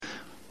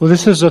Well,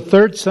 this is the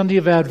third Sunday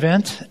of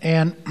Advent,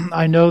 and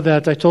I know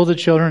that I told the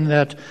children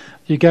that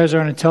you guys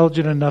aren't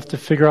intelligent enough to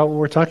figure out what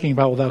we're talking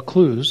about without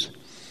clues.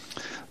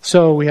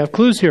 So we have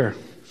clues here.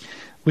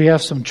 We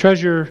have some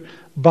treasure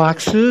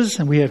boxes,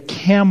 and we have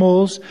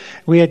camels.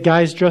 We had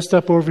guys dressed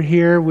up over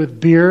here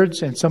with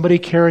beards, and somebody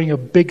carrying a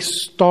big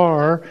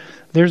star.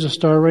 There's a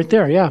star right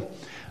there, yeah.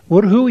 Who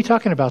are we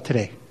talking about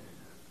today?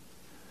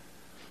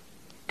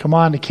 Come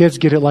on, the kids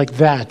get it like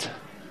that.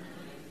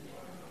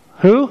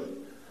 Who?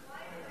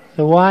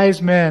 The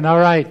wise men. All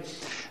right.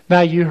 Now,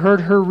 you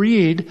heard her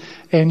read,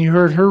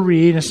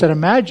 instead of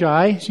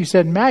magi, she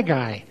said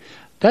magi.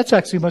 That's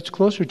actually much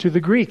closer to the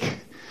Greek.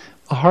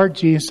 A hard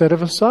G instead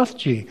of a soft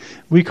G.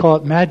 We call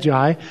it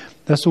magi.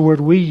 That's the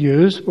word we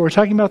use. But we're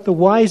talking about the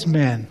wise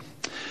men.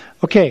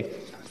 Okay,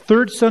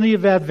 third Sunday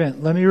of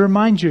Advent. Let me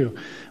remind you,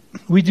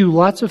 we do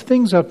lots of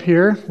things up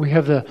here. We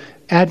have the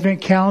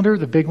Advent calendar,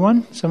 the big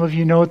one. Some of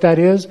you know what that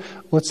is.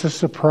 What's the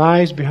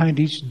surprise behind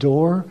each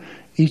door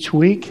each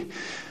week?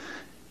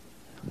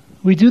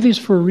 We do these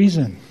for a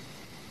reason.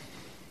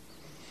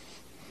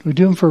 We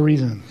do them for a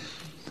reason.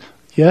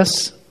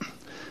 Yes,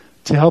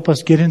 to help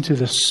us get into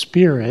the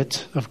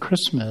spirit of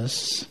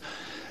Christmas.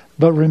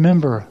 But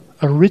remember,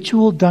 a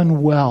ritual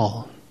done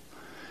well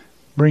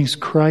brings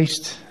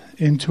Christ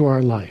into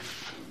our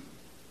life.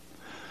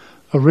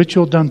 A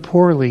ritual done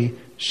poorly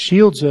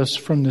shields us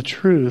from the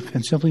truth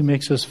and simply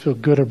makes us feel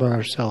good about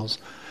ourselves.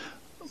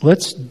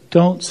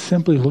 Don't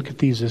simply look at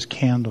these as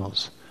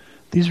candles.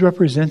 These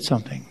represent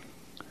something.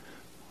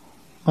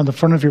 On the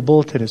front of your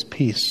bulletin is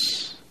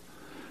peace.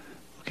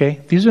 Okay?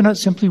 These are not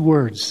simply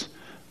words.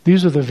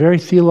 These are the very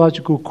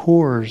theological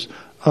cores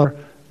of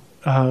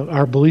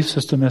our belief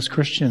system as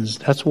Christians.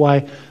 That's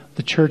why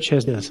the church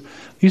has this.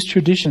 These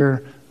traditions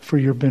are for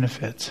your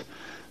benefit,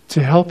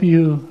 to help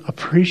you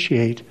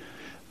appreciate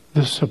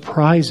the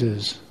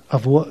surprises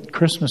of what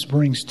Christmas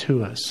brings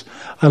to us.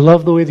 I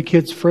love the way the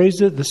kids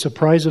phrased it, the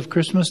surprise of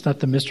Christmas,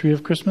 not the mystery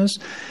of Christmas.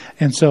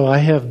 And so I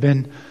have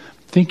been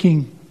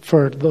thinking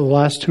for the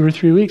last 2 or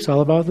 3 weeks all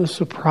about the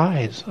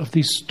surprise of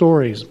these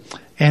stories.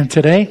 And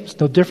today, it's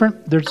no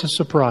different. There's a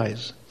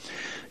surprise.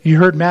 You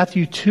heard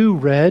Matthew 2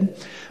 read.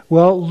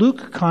 Well,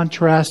 Luke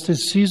contrasted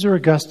Caesar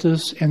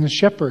Augustus and the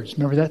shepherds.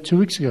 Remember that 2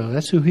 weeks ago?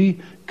 That's who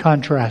he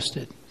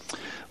contrasted.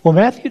 Well,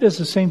 Matthew does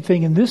the same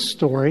thing in this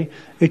story,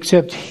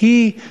 except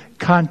he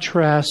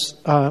contrasts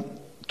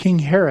King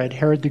Herod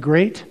the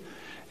Great,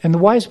 and the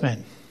wise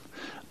men.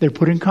 They're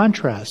put in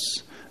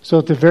contrasts. So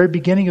at the very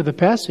beginning of the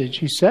passage,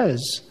 he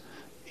says,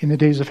 in the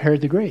days of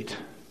Herod the Great.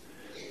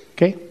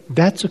 Okay?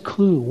 That's a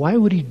clue. Why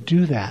would he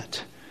do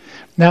that?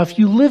 Now, if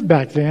you lived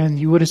back then,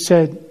 you would have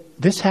said,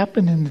 this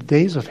happened in the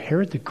days of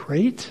Herod the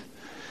Great?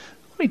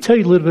 Let me tell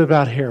you a little bit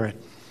about Herod.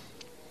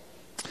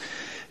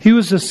 He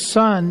was the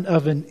son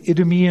of an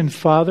Idumean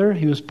father.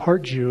 He was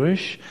part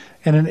Jewish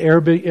and an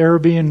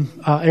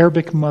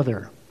Arabic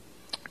mother.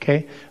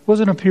 Okay?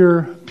 Wasn't a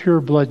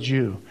pure blood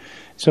Jew.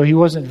 So he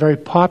wasn't very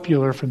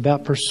popular from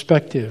that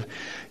perspective.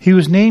 He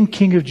was named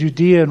king of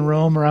Judea and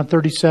Rome around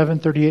 37,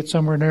 38,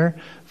 somewhere in there,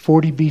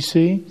 40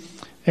 BC.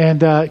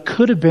 And it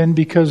could have been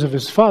because of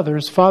his father.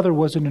 His father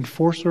was an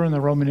enforcer in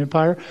the Roman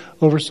Empire,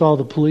 oversaw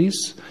the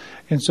police.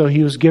 And so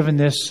he was given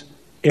this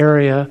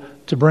area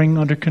to bring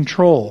under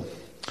control.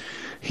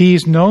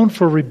 He's known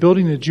for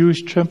rebuilding the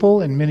Jewish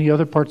temple and many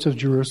other parts of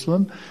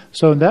Jerusalem.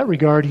 So in that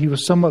regard, he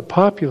was somewhat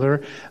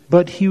popular,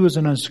 but he was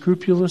an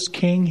unscrupulous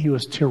king. He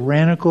was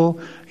tyrannical.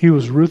 He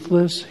was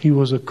ruthless. He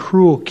was a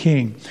cruel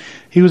king.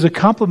 He was a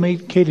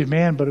complicated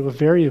man, but it was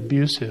very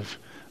abusive.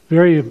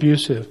 Very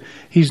abusive.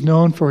 He's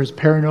known for his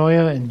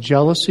paranoia and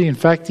jealousy. In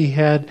fact, he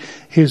had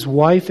his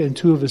wife and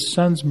 2 of his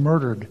sons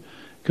murdered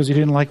because he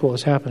didn't like what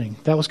was happening.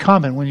 That was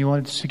common when you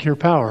wanted to secure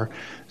power.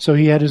 So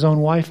he had his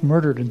own wife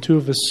murdered and 2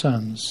 of his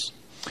sons.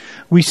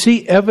 We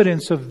see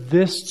evidence of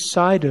this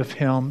side of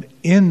him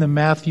in the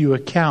Matthew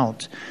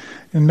account.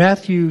 In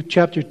Matthew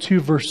chapter 2,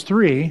 verse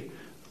 3,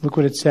 look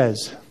what it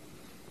says.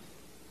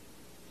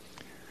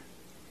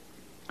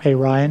 Hey,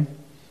 Ryan,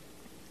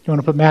 you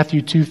want to put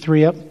Matthew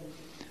 2:3 up?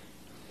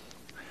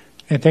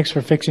 And thanks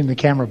for fixing the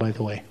camera, by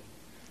the way.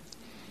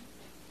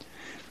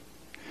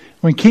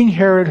 When King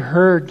Herod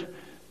heard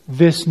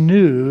this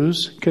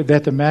news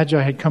that the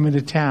Magi had come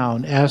into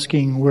town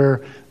asking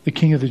where the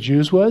King of the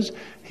Jews was,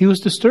 he was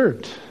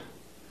disturbed.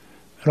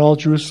 And all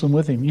Jerusalem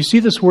with him. You see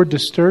this word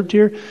disturbed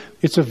here?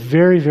 It's a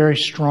very, very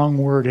strong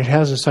word. It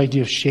has this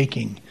idea of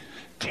shaking,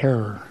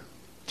 terror,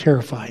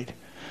 terrified.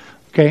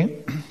 Okay?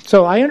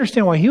 So I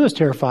understand why he was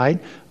terrified.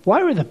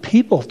 Why were the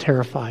people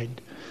terrified?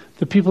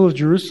 The people of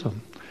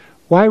Jerusalem.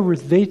 Why were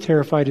they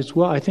terrified as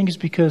well? I think it's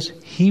because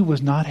he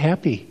was not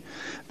happy.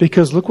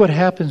 Because look what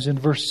happens in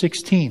verse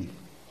 16.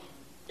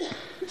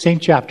 Same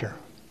chapter.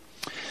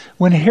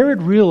 When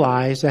Herod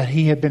realized that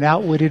he had been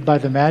outwitted by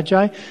the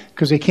Magi,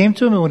 because they came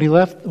to him, and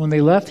when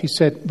they left, he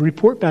said,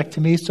 report back to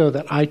me so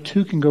that I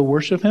too can go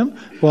worship him.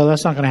 Well,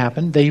 that's not going to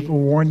happen. They were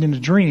warned in a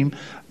dream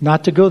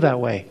not to go that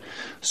way.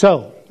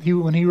 So,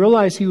 when he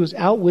realized he was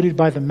outwitted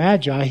by the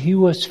Magi, he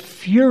was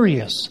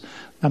furious.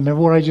 Now,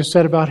 remember what I just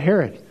said about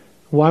Herod.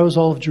 Why was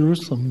all of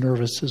Jerusalem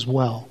nervous as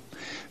well?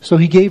 So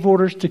he gave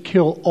orders to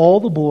kill all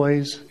the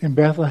boys in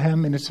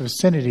Bethlehem and its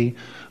vicinity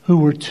who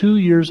were 2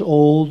 years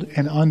old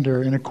and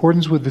under, in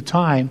accordance with the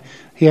time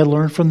he had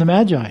learned from the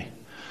Magi.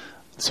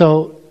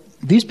 So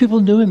these people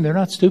knew him. They're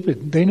not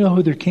stupid. They know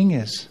who their king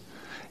is.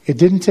 It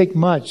didn't take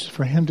much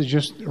for him to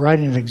just write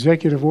an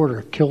executive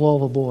order, kill all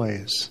the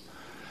boys.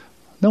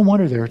 No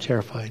wonder they were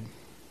terrified.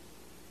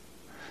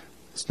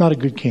 It's not a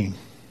good king.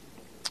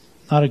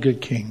 Not a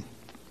good king.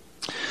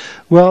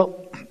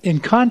 Well, in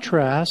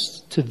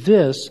contrast to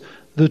this,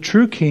 the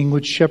true king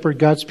would shepherd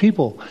God's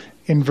people.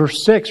 In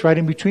verse 6, right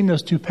in between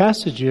those two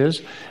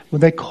passages,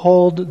 when they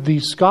called the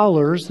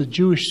scholars, the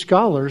Jewish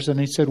scholars, and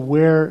they said,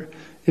 where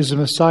is the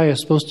Messiah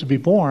supposed to be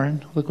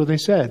born? Look what they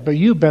said. But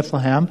you,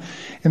 Bethlehem,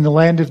 in the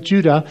land of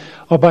Judah,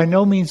 are by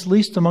no means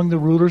least among the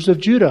rulers of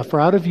Judah. For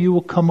out of you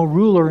will come a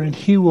ruler, and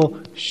he will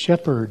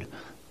shepherd.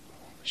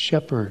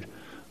 Shepherd.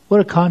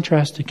 What a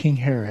contrast to King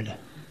Herod.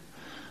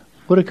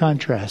 What a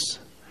contrast.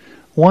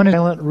 One is a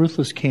violent,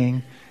 ruthless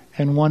king,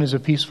 and one is a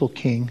peaceful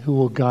king who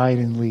will guide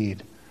and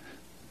lead.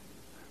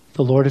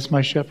 The Lord is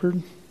my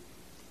shepherd.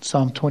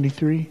 Psalm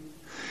 23.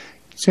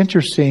 It's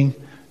interesting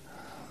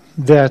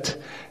that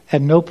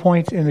at no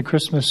point in the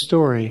Christmas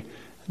story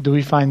do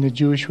we find the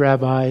Jewish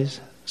rabbis,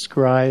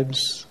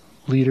 scribes,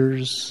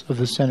 leaders of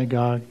the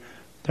synagogue.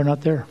 They're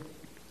not there.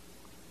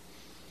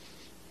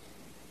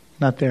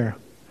 Not there.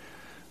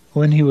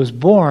 When he was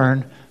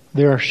born,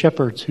 there are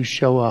shepherds who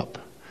show up.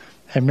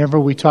 And remember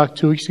we talked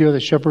 2 weeks ago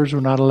that shepherds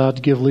were not allowed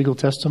to give legal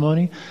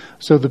testimony.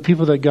 So the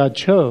people that God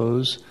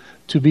chose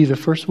to be the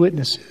first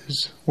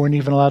witnesses weren't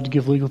even allowed to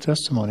give legal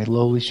testimony,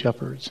 lowly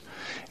shepherds.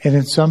 And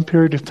in some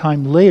period of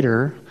time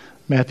later,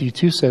 Matthew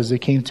 2 says they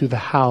came to the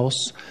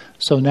house.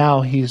 So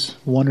now he's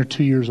 1 or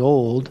 2 years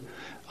old.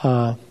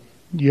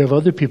 You have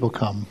other people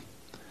come,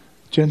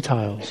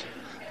 Gentiles.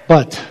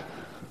 But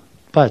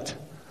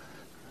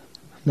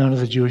none of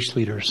the Jewish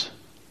leaders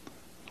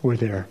were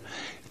there.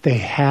 They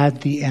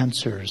had the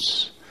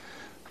answers,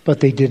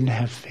 but they didn't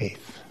have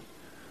faith.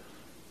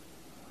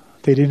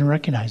 They didn't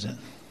recognize it.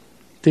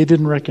 They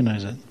didn't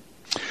recognize it.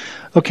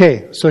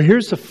 Okay, so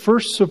here's the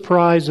first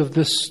surprise of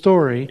this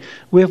story.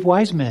 We have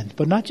wise men,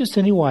 but not just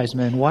any wise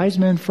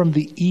men from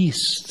the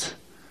east.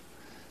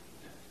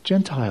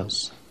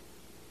 Gentiles.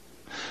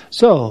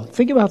 So,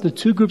 think about the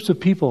two groups of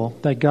people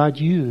that God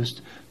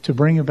used to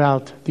bring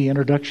about the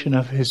introduction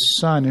of his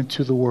Son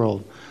into the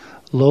world.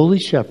 Lowly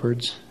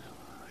shepherds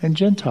and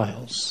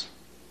Gentiles.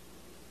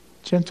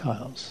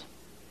 Gentiles.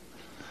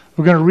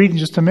 We're going to read in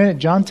just a minute.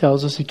 John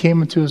tells us he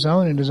came into his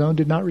own and his own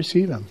did not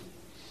receive him.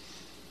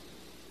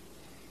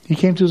 He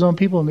came to his own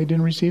people and they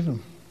didn't receive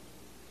him.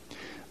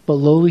 But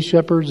lowly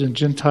shepherds and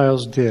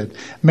Gentiles did.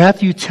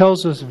 Matthew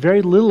tells us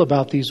very little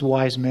about these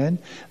wise men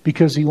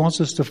because he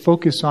wants us to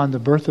focus on the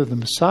birth of the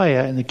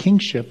Messiah and the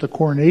kingship, the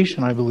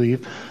coronation, I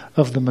believe,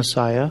 of the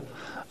Messiah.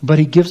 But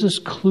he gives us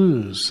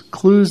clues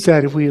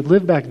that if we had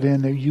lived back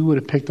then, that you would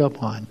have picked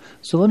up on.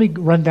 So let me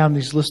run down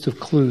these list of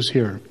clues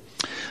here.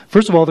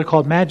 First of all, they're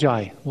called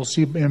magi. We'll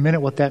see in a minute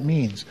what that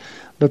means.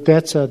 But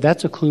that's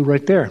a clue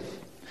right there.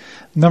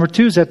 Number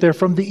 2 is that they're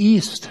from the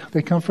east.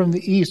 They come from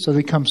the east. So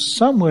they come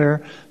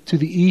somewhere to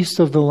the east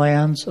of the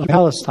lands of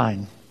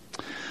Palestine.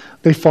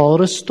 They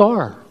followed a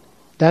star.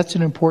 That's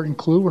an important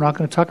clue. We're not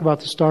going to talk about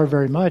the star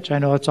very much. I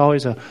know it's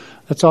always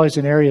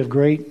an area of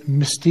great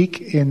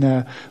mystique in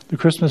the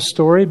Christmas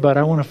story, but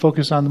I want to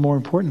focus on the more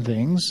important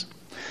things.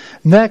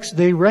 Next,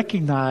 they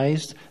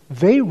recognized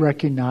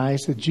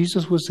that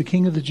Jesus was the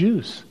King of the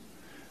Jews.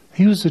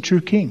 He was the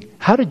true king.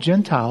 How did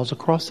Gentiles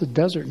across the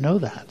desert know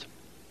that?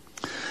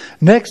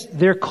 Next,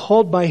 they're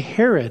called by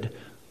Herod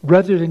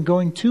rather than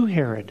going to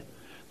Herod.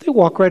 They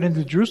walk right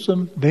into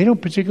Jerusalem. They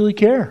don't particularly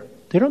care.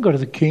 They don't go to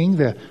the king,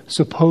 the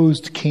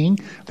supposed king.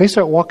 They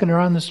start walking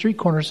around the street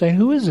corner saying,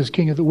 who is this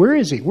king of the... Where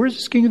is he? Where's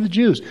this king of the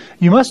Jews?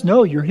 You must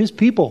know you're his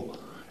people.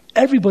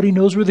 Everybody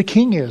knows where the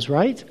king is,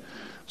 right?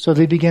 So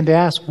they begin to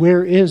ask,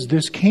 where is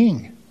this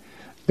king?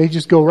 They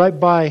just go right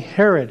by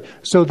Herod.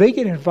 So they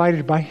get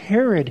invited by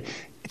Herod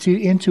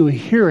into a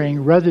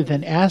hearing rather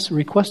than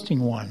requesting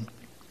one.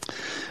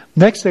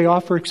 Next, they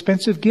offer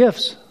expensive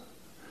gifts.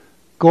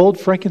 Gold,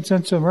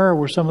 frankincense, and myrrh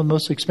were some of the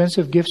most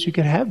expensive gifts you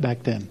could have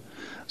back then.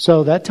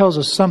 So that tells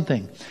us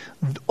something.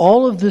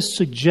 All of this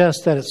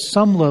suggests that at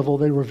some level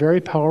they were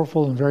very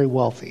powerful and very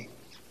wealthy.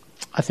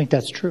 I think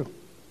that's true.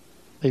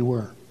 They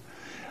were.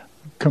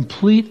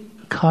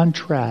 Complete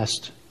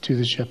contrast to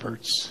the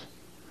shepherds.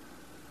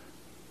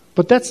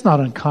 But that's not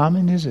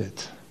uncommon, is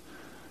it?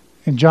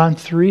 In John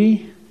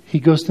 3, he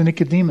goes to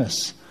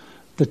Nicodemus,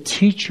 the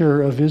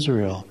teacher of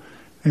Israel.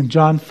 In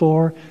John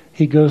 4,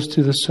 he goes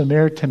to the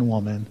Samaritan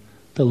woman,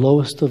 the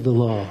lowest of the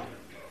low,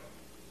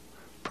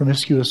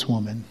 promiscuous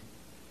woman.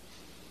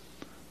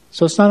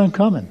 So it's not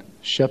uncommon.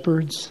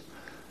 Shepherds,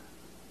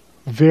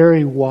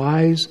 very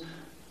wise,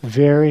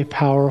 very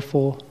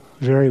powerful,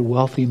 very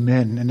wealthy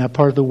men in that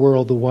part of the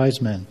world, the wise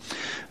men.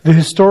 The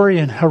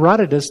historian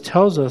Herodotus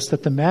tells us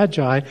that the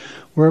Magi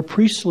were a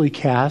priestly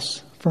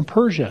caste from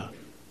Persia.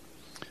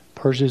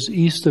 Persia's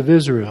east of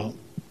Israel.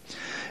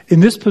 In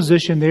this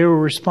position, they were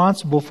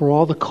responsible for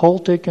all the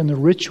cultic and the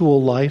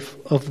ritual life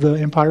of the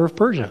Empire of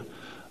Persia,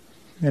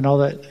 and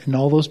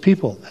all those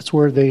people. That's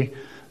where they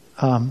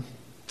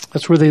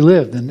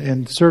lived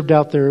and served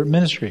out their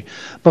ministry.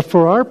 But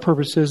for our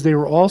purposes, they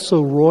were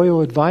also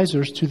royal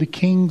advisors to the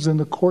kings and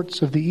the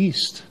courts of the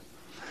East.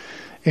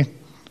 And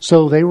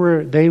so they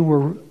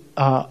were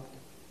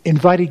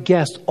invited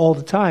guests all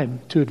the time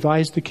to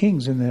advise the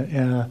kings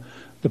and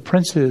the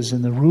princes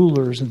and the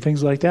rulers and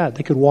things like that.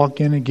 They could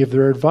walk in and give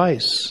their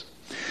advice.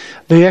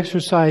 They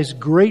exercised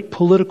great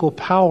political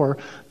power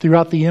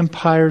throughout the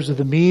empires of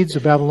the Medes, the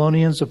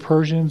Babylonians, the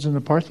Persians, and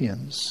the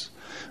Parthians.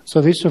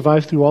 So they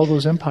survived through all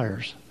those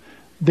empires.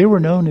 They were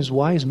known as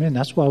wise men.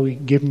 That's why we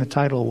give them the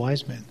title of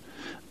wise men.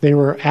 They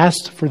were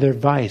asked for their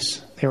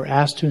advice. They were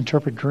asked to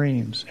interpret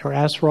dreams. They were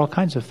asked for all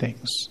kinds of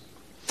things.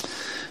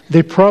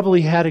 They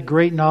probably had a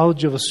great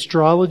knowledge of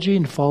astrology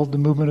and followed the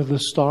movement of the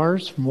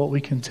stars, from what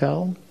we can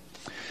tell.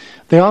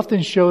 They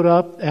often showed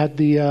up at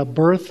the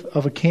birth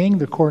of a king,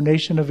 the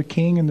coronation of a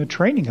king, and the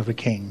training of a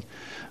king.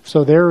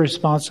 So they're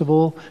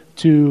responsible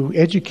to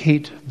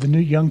educate the new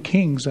young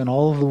kings on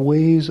all of the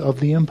ways of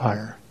the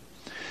empire.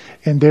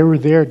 And they were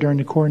there during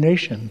the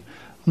coronation.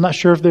 I'm not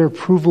sure if their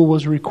approval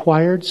was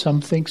required. Some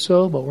think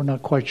so, but we're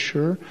not quite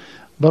sure.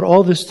 But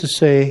all this to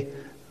say,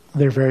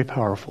 they're very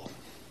powerful.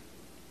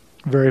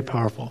 Very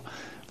powerful.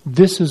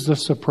 This is the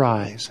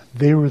surprise.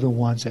 They were the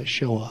ones that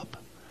show up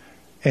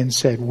and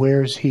said,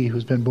 "Where is he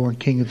who's been born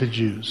King of the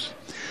Jews?"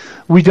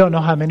 We don't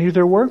know how many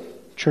there were.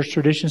 Church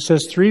tradition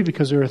says 3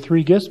 because there are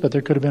 3 gifts, but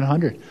there could have been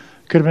 100.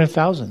 Could have been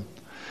 1,000.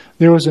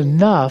 There was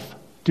enough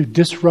to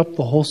disrupt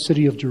the whole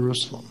city of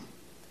Jerusalem.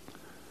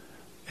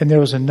 And there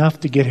was enough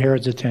to get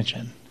Herod's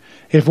attention.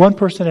 If one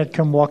person had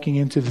come walking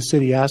into the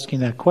city asking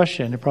that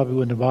question, it probably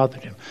wouldn't have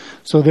bothered him.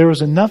 So there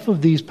was enough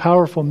of these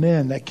powerful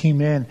men that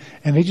came in,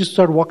 and they just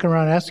started walking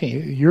around asking,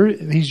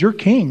 "He's your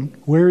king.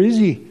 Where is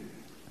he?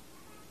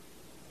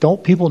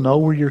 Don't people know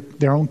where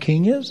their own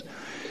king is?"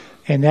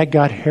 And that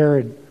got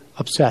Herod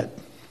upset.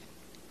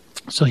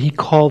 So he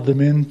called them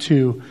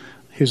into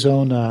his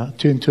own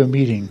into a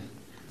meeting.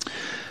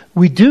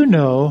 We do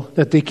know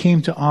that they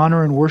came to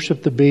honor and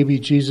worship the baby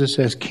Jesus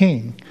as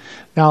king.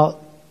 Now,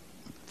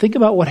 think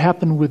about what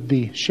happened with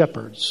the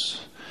shepherds.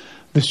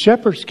 The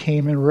shepherds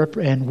came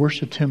and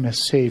worshipped him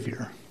as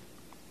Savior.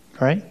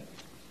 Right?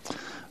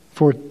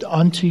 "For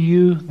unto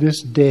you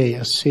this day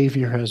a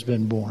Savior has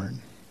been born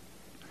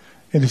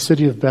in the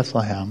city of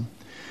Bethlehem,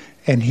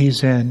 and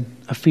he's in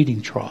a feeding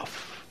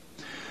trough."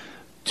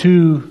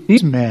 To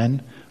these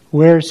men,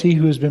 "Where is he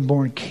who has been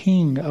born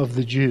King of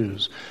the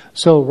Jews?"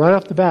 So right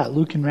off the bat,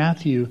 Luke and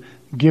Matthew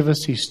give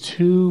us these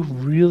 2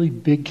 really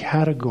big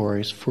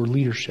categories for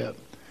leadership.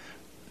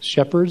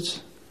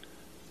 Shepherds,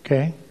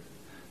 okay,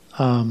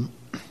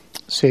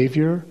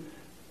 Savior,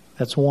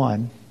 that's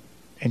one,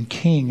 and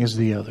King is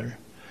the other.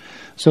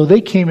 So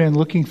they came in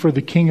looking for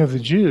the King of the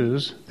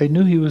Jews. They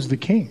knew he was the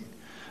king.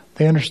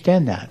 They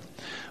understand that.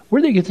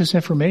 Where do they get this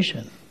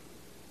information?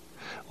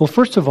 Well,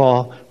 first of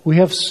all, we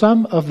have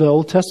some of the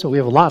Old Testament. We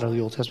have a lot of the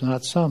Old Testament,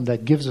 not some,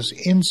 that gives us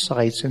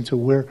insights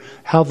into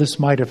how this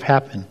might have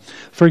happened.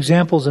 For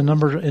example, in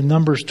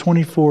Numbers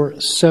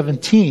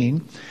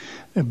 24:17,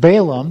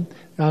 Balaam.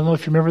 I don't know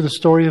if you remember the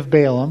story of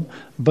Balaam,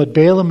 but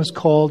Balaam is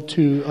called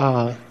to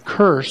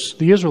curse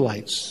the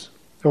Israelites,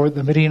 or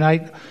the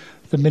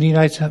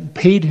Midianites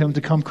paid him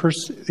to come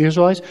curse the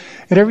Israelites,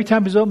 and every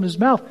time he's opened his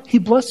mouth, he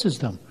blesses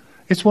them.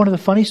 It's one of the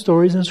funny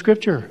stories in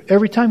Scripture.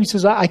 Every time he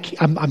says,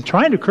 I'm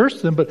trying to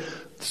curse them, but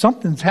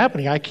something's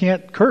happening. I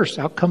can't curse.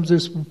 Out comes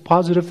this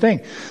positive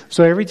thing.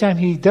 So every time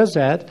he does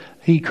that,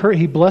 he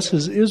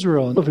blesses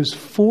Israel. Of his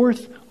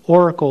 4th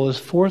oracle, his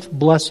 4th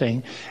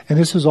blessing, and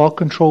this is all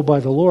controlled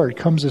by the Lord,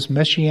 comes this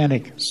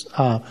messianic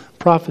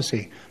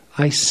prophecy.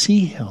 "I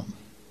see him,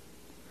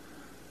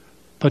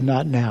 but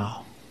not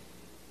now.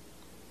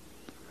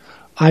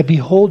 I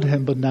behold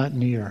him, but not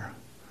near.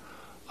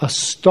 A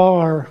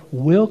star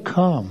will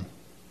come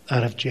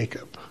out of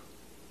Jacob.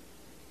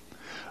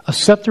 A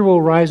scepter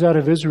will rise out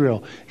of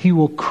Israel. He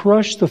will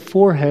crush the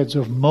foreheads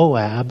of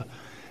Moab."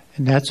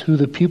 And that's who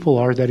the people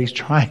are that he's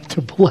trying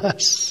to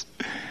bless.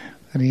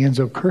 And he ends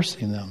up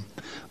cursing them.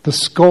 "The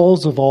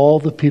skulls of all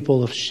the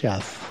people of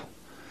Sheth."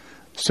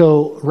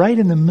 So right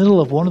in the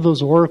middle of one of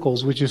those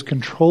oracles, which is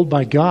controlled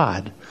by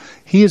God,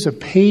 he is a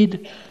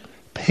paid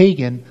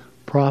pagan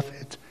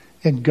prophet.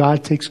 And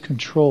God takes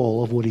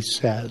control of what he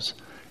says.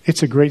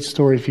 It's a great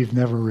story if you've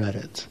never read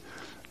it.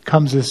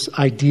 Comes this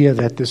idea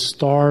that this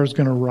star is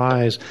going to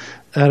rise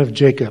out of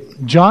Jacob.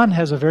 John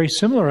has a very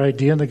similar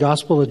idea in the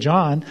Gospel of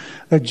John,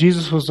 that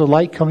Jesus was the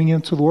light coming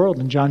into the world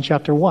in John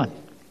chapter 1.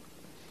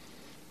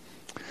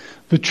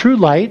 The true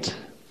light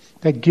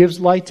that gives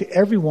light to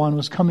everyone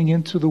was coming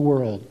into the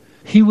world.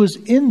 He was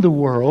in the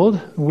world.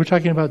 We're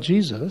talking about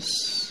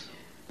Jesus.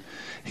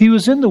 He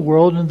was in the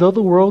world, and though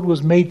the world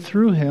was made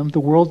through him, the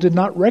world did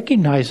not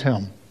recognize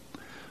him.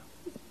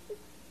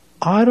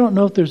 I don't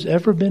know if there's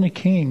ever been a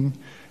king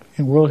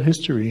in world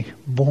history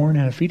born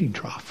in a feeding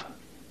trough.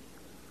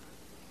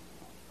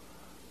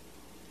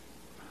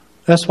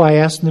 That's why I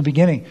asked in the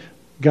beginning,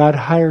 God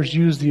hires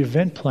you as the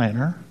event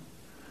planner.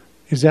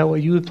 Is that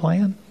what you would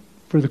plan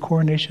for the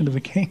coronation of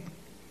the king?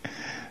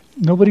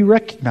 Nobody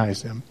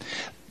recognized him.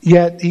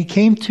 Yet he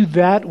came to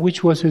that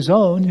which was his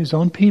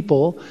own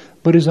people,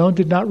 but his own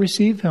did not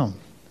receive him.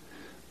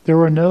 There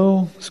were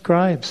no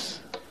scribes,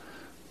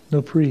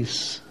 no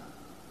priests,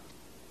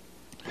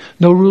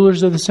 no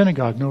rulers of the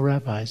synagogue, no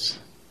rabbis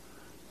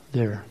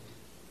there.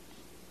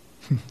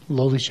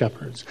 Lowly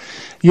shepherds.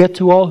 Yet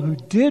to all who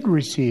did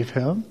receive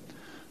him,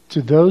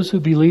 to those who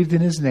believed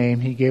in his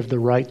name, he gave the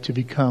right to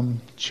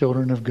become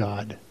children of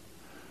God.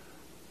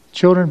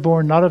 Children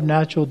born not of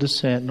natural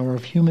descent, nor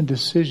of human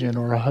decision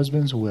or a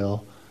husband's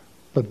will,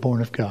 but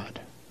born of God.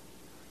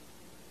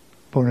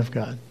 Born of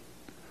God.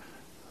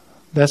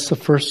 That's the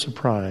first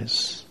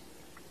surprise.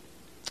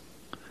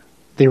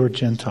 They were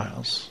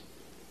Gentiles.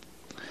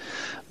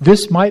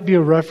 This might be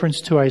a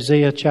reference to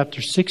Isaiah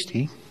chapter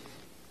 60.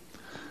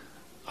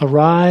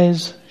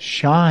 Arise,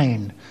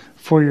 shine,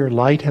 for your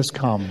light has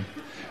come,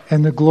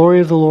 and the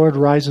glory of the Lord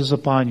rises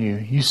upon you.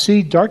 You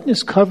see,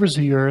 darkness covers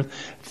the earth,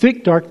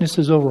 thick darkness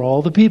is over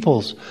all the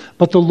peoples.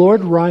 But the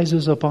Lord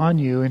rises upon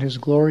you, and his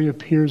glory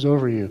appears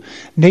over you.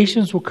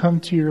 Nations will come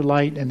to your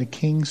light, and the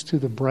kings to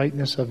the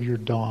brightness of your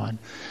dawn.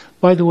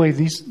 By the way,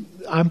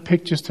 I'm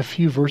picked just a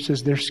few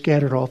verses. They're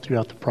scattered all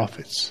throughout the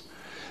prophets.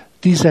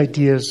 These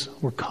ideas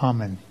were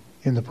common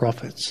in the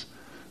prophets.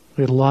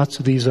 We had lots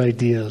of these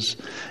ideas.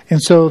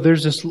 And so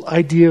there's this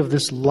idea of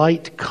this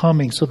light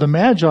coming. So the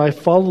Magi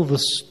follow the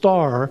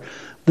star,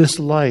 this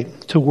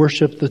light, to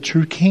worship the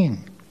true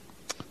King.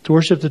 To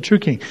worship the true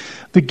King.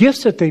 The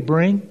gifts that they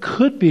bring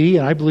could be,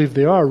 and I believe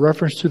they are, a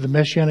reference to the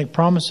messianic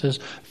promises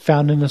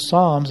found in the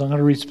Psalms. I'm going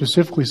to read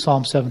specifically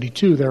Psalm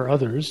 72. There are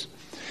others.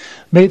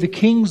 May the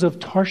kings of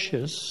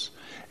Tarshish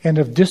and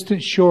of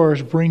distant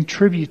shores bring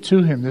tribute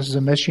to him. This is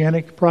a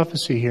messianic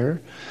prophecy here.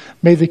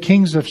 May the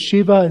kings of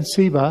Sheba and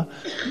Seba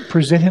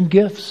present him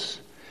gifts.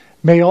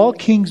 May all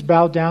kings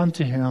bow down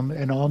to him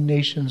and all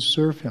nations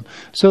serve him.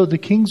 So the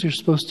kings are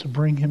supposed to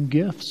bring him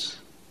gifts.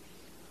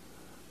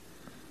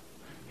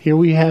 Here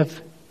we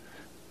have,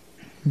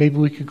 maybe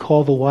we could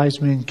call the wise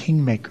men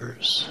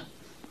kingmakers,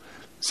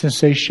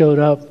 since they showed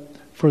up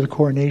for the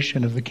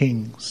coronation of the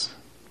kings.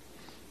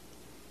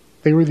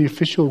 They were the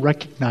official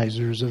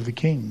recognizers of the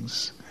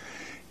kings.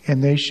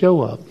 And they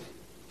show up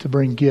to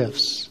bring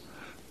gifts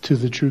to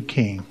the true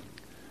king.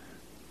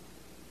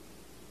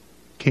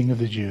 King of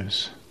the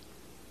Jews.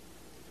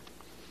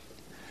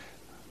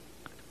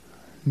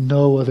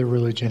 No other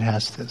religion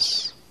has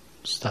this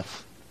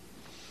stuff.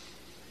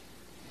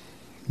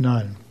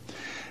 None.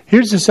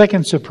 Here's the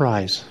second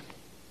surprise.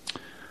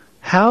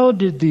 How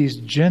did these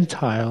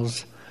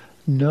Gentiles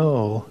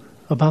know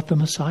about the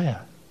Messiah?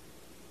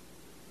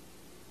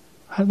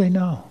 How did they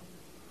know?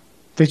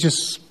 They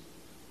just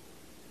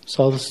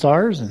saw the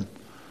stars and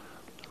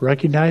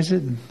recognized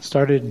it and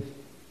started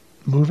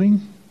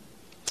moving?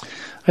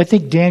 I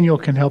think Daniel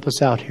can help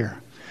us out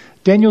here.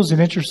 Daniel's an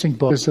interesting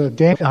book. At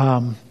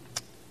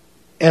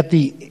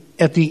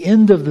the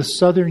end of the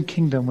southern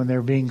kingdom, when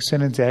they're being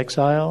sent into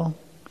exile,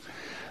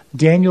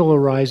 Daniel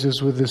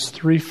arises with his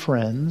three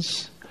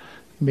friends.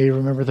 You may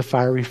remember the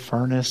fiery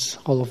furnace,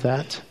 all of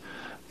that.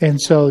 And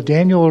so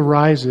Daniel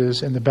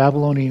arises in the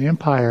Babylonian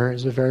Empire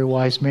as a very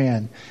wise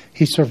man.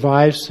 He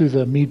survives through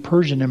the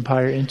Mede-Persian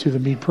Empire into the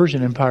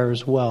Mede-Persian Empire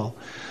as well.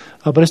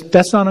 But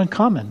that's not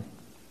uncommon.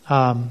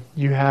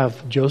 You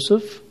have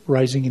Joseph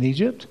rising in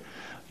Egypt.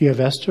 You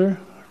have Esther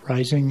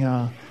rising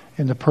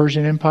in the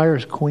Persian Empire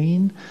as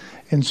queen.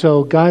 And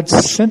so God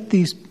sent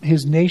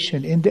his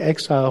nation into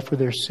exile for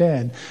their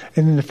sin.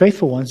 And then the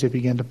faithful ones, they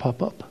began to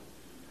pop up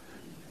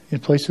in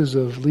places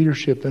of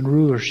leadership and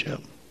rulership.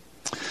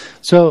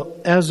 So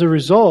as a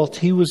result,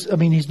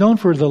 he's known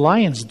for the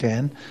lion's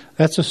den.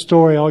 That's a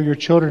story all your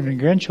children and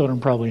grandchildren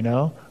probably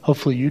know.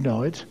 Hopefully you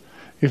know it.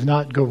 If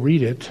not, go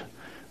read it.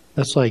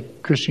 That's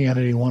like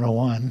Christianity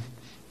 101.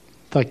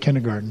 It's like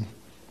kindergarten.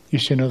 You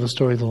should know the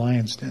story of the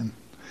lion's den.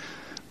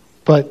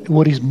 But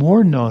what he's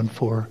more known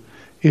for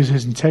is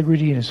his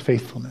integrity and his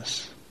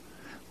faithfulness,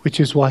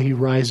 which is why he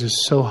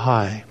rises so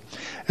high.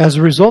 As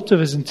a result of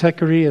his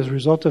integrity, as a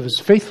result of his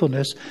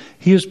faithfulness,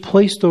 he is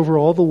placed over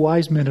all the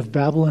wise men of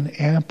Babylon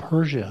and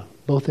Persia,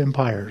 both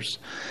empires.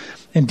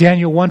 In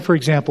Daniel 1, for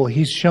example,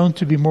 he's shown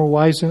to be more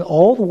wise than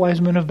all the wise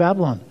men of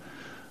Babylon.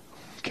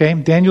 Okay,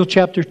 Daniel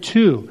chapter 2.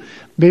 You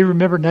may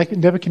remember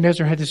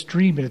Nebuchadnezzar had this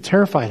dream and it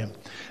terrified him.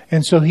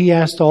 And so he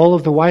asked all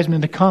of the wise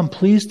men to come,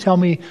 please tell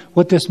me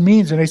what this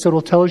means. And they said,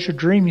 well, tell us your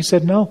dream. He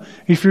said, no,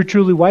 if you're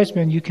truly wise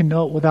men, you can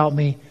know it without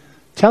me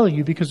telling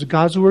you because the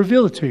gods will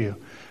reveal it to you.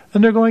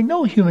 And they're going,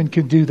 no human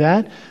can do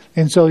that.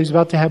 And so he's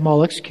about to have them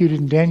all executed.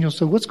 And Daniel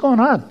said, what's going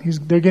on?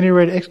 They're getting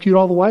ready to execute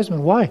all the wise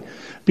men. Why?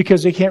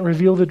 Because they can't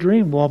reveal the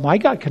dream. Well, my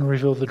God can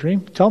reveal the dream.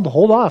 Tell them to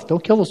hold off.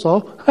 Don't kill us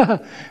all. And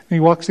he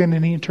walks in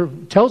and he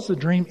tells the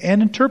dream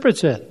and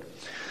interprets it.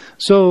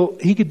 So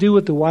he could do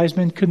what the wise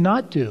men could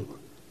not do.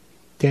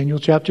 Daniel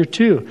chapter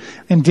 2.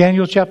 In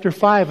Daniel chapter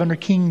 5, under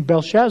King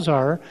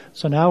Belshazzar,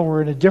 so now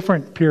we're in a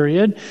different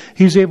period,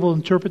 he's able to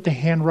interpret the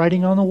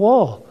handwriting on the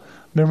wall.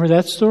 Remember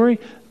that story?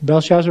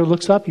 Belshazzar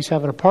looks up, he's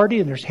having a party,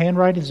 and there's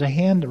handwriting, there's a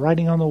hand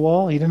writing on the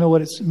wall. He didn't know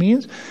what it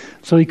means.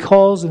 So he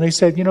calls, and they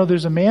said,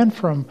 there's a man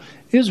from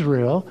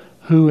Israel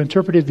who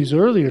interpreted these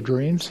earlier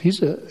dreams.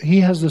 He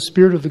has the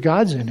spirit of the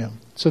gods in him.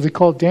 So they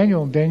called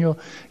Daniel, and Daniel,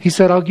 he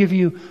said, I'll give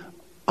you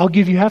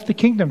half the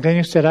kingdom.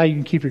 Daniel said, you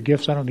can keep your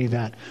gifts, I don't need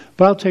that.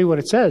 But I'll tell you what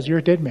it says, you're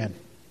a dead man.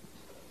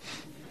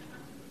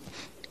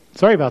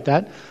 Sorry about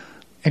that.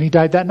 And he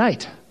died that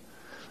night.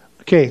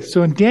 Okay,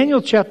 so in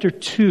Daniel chapter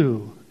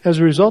 2, as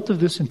a result of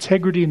this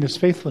integrity and this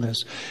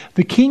faithfulness,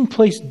 the king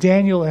placed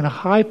Daniel in a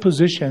high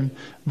position,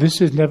 this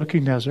is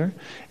Nebuchadnezzar,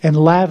 and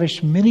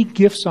lavished many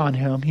gifts on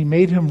him. He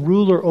made him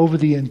ruler over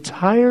the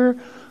entire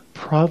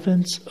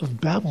province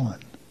of Babylon.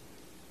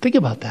 Think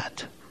about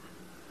that.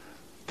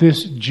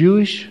 This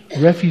Jewish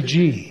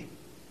refugee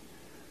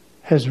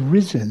has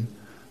risen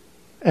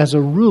as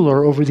a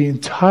ruler over the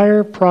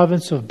entire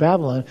province of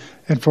Babylon.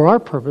 And for our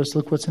purpose,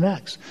 look what's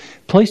next.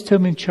 Placed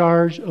him in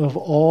charge of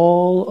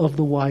all of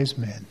the wise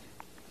men.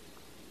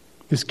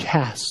 This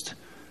caste,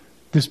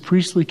 this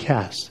priestly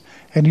caste.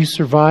 And he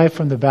survived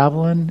from the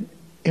Babylon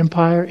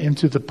Empire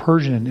into the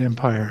Persian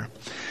Empire.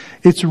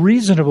 It's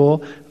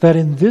reasonable that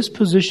in this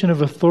position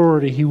of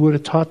authority, he would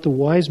have taught the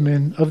wise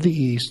men of the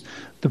East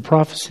the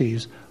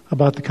prophecies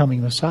about the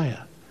coming Messiah.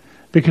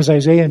 Because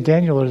Isaiah and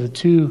Daniel are the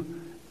two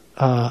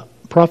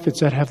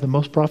prophets that have the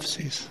most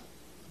prophecies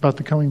about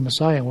the coming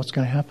Messiah and what's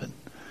going to happen.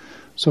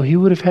 So he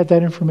would have had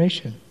that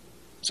information.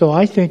 So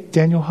I think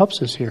Daniel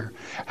helps us here.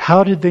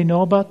 How did they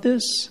know about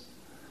this?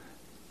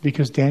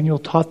 Because Daniel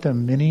taught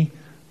them many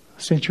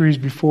centuries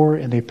before,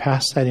 and they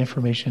passed that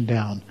information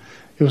down.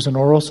 It was an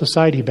oral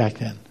society back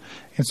then.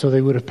 And so they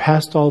would have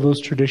passed all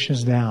those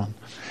traditions down.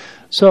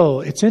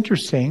 So it's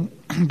interesting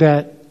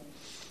that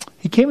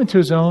he came into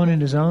his own,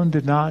 and his own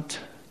did not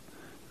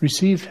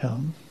receive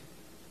him.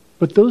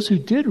 But those who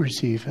did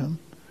receive him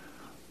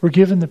were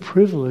given the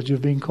privilege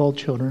of being called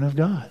children of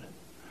God.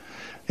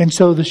 And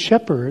so the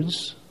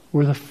shepherds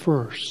were the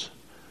first.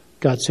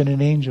 God sent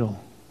an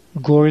angel. The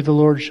glory of the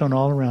Lord shone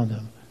all around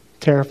them,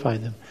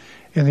 terrified them.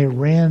 And they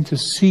ran to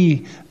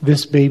see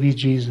this baby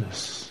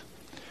Jesus.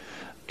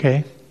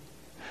 Okay?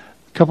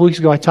 A couple weeks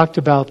ago I talked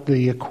about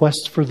the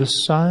quest for the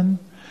Son.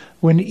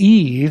 When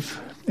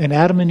Eve, and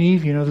Adam and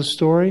Eve, you know the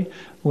story,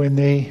 when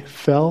they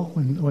fell,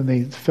 when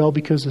they fell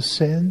because of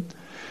sin,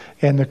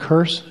 and the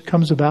curse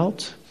comes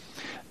about.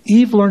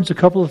 Eve learns a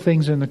couple of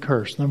things in the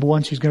curse. Number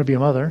one, she's going to be a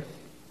mother.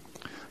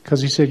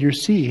 Because he said, your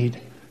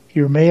seed,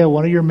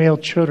 one of your male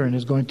children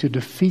is going to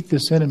defeat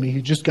this enemy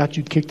who just got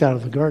you kicked out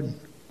of the garden.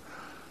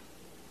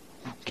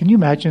 Can you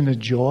imagine the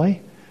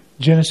joy?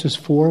 Genesis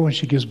 4, when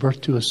she gives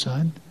birth to a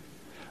son.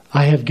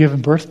 I have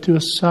given birth to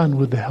a son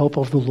with the help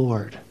of the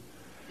Lord.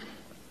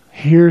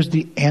 Here's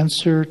the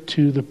answer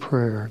to the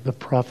prayer, the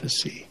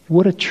prophecy.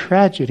 What a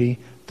tragedy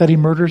that he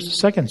murders the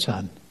second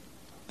son.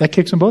 That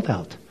kicks them both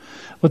out.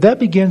 But that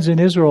begins in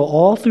Israel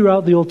all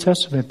throughout the Old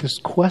Testament, this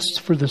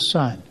quest for the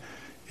Son.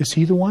 Is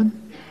he the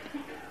one?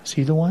 Is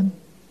he the one?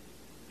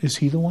 Is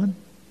he the one?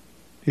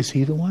 Is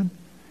he the one?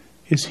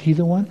 Is he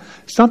the one?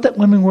 It's not that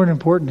women weren't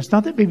important. It's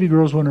not that baby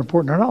girls weren't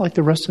important. They're not like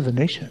the rest of the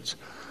nations.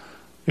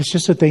 It's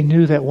just that they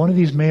knew that one of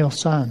these male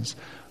sons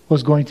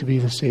was going to be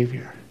the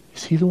Savior.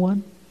 Is he the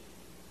one?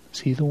 Is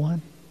he the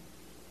one?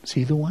 Is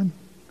he the one?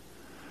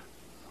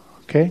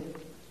 Okay?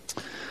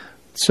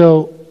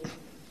 So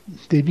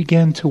they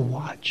began to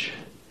watch.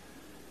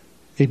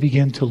 They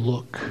began to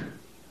look.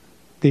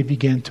 They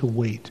began to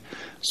wait.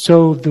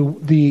 So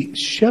the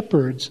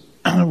shepherds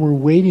were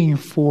waiting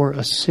for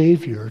a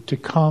Savior to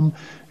come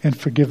and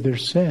forgive their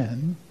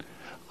sin.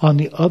 On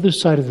the other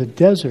side of the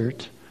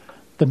desert,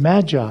 the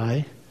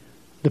Magi,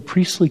 the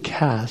priestly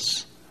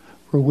castes,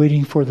 were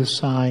waiting for the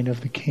sign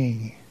of the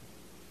King.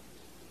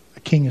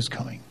 The King is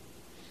coming.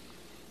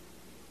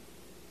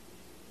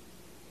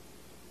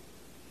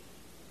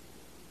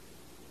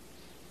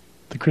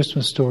 The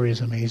Christmas story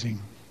is amazing.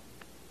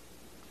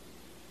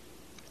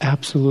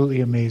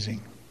 Absolutely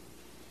amazing.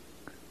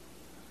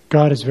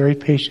 God is very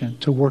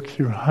patient to work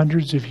through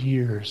hundreds of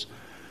years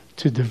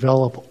to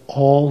develop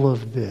all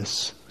of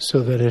this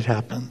so that it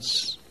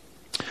happens.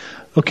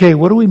 Okay,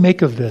 what do we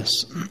make of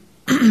this?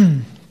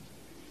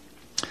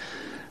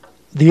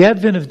 The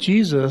advent of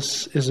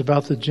Jesus is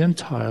about the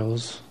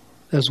Gentiles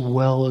as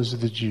well as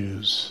the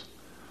Jews.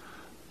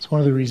 It's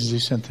one of the reasons he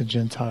sent the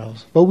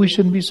Gentiles. But we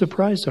shouldn't be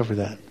surprised over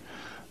that.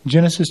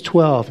 Genesis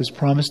 12 is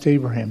promised to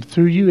Abraham.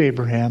 Through you,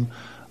 Abraham,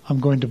 I'm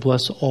going to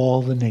bless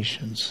all the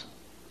nations.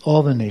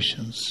 All the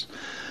nations.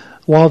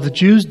 While the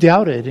Jews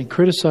doubted and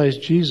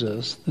criticized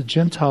Jesus, the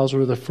Gentiles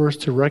were the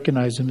first to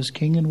recognize him as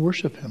king and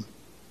worship him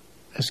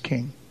as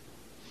king.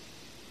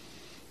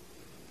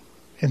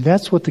 And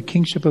that's what the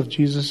kingship of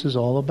Jesus is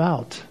all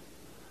about.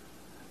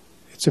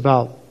 It's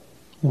about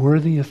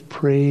worthy of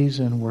praise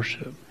and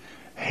worship.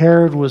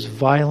 Herod was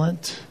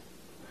violent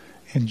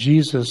and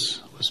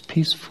Jesus was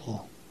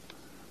peaceful.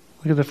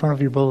 Look at the front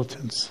of your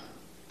bulletins.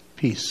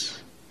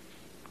 Peace.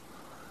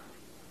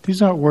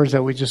 These aren't words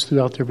that we just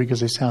threw out there because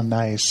they sound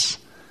nice.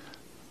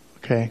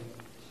 Okay?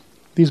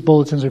 These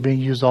bulletins are being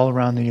used all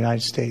around the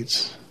United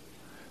States.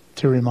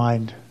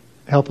 to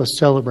help us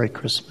celebrate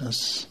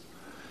Christmas.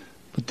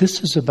 But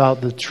this is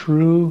about the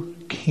true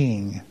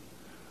King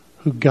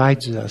who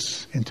guides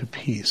us into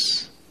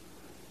peace.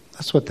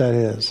 That's what that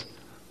is.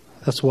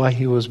 That's why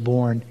he was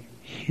born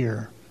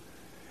here.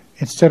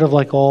 Instead of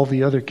like all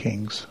the other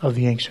kings of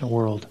the ancient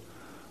world,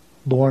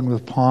 born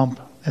with pomp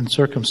and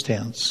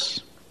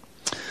circumstance.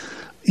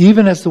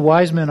 Even as the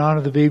wise men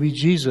honored the baby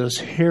Jesus,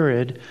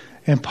 Herod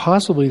and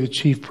possibly the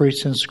chief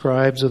priests and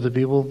scribes of the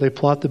people, they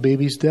plot the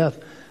baby's death.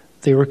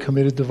 They were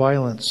committed to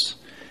violence.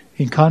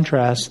 In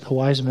contrast, the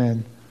wise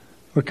men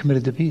were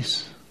committed to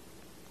peace.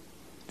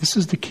 This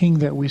is the King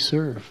that we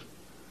serve.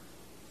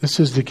 This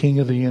is the King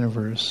of the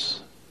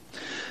universe.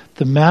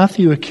 The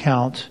Matthew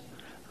account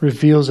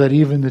reveals that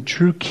even the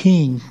true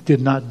King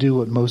did not do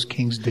what most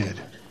kings did.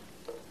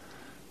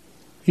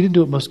 He didn't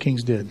do what most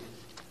kings did.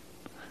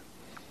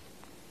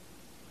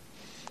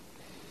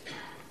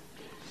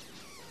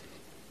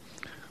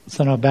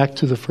 So now back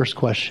to the first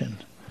question.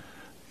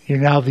 You're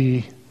now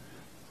the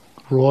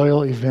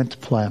royal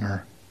event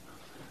planner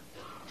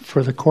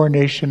for the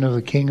coronation of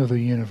the King of the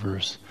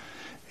universe.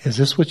 Is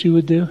this what you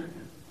would do?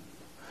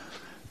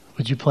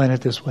 Would you plan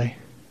it this way?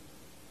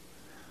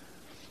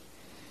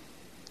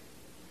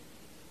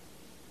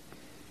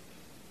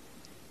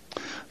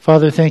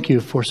 Father, thank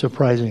you for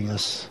surprising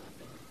us.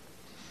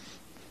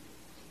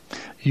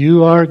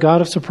 You are a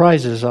God of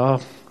surprises.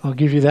 I'll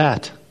give you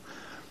that.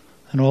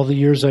 In all the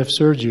years I've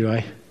served you,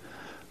 I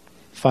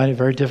find it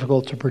very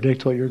difficult to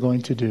predict what you're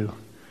going to do.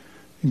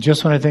 And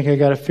just when I think I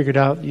got it figured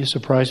out, you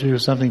surprise me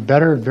with something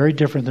better and very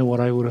different than what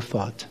I would have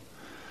thought.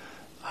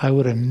 I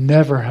would have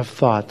never have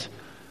thought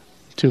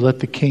to let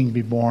the King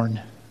be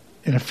born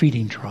in a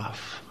feeding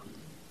trough.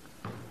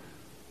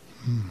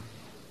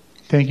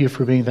 Thank you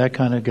for being that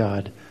kind of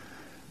God.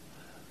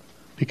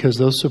 Because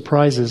those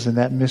surprises and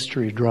that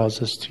mystery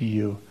draws us to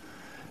you.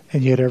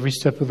 And yet every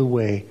step of the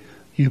way,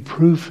 you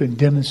prove and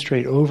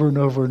demonstrate over and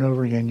over and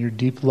over again your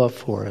deep love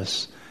for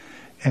us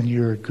and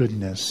your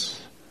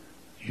goodness.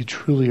 You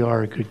truly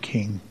are a good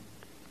King.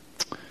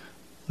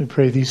 We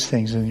pray these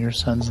things in your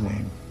Son's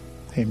name.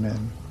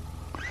 Amen.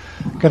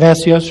 I'm going to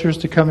ask the ushers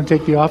to come and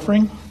take the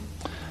offering.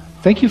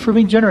 Thank you for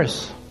being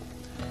generous.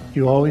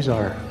 You always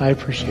are. I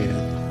appreciate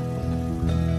it.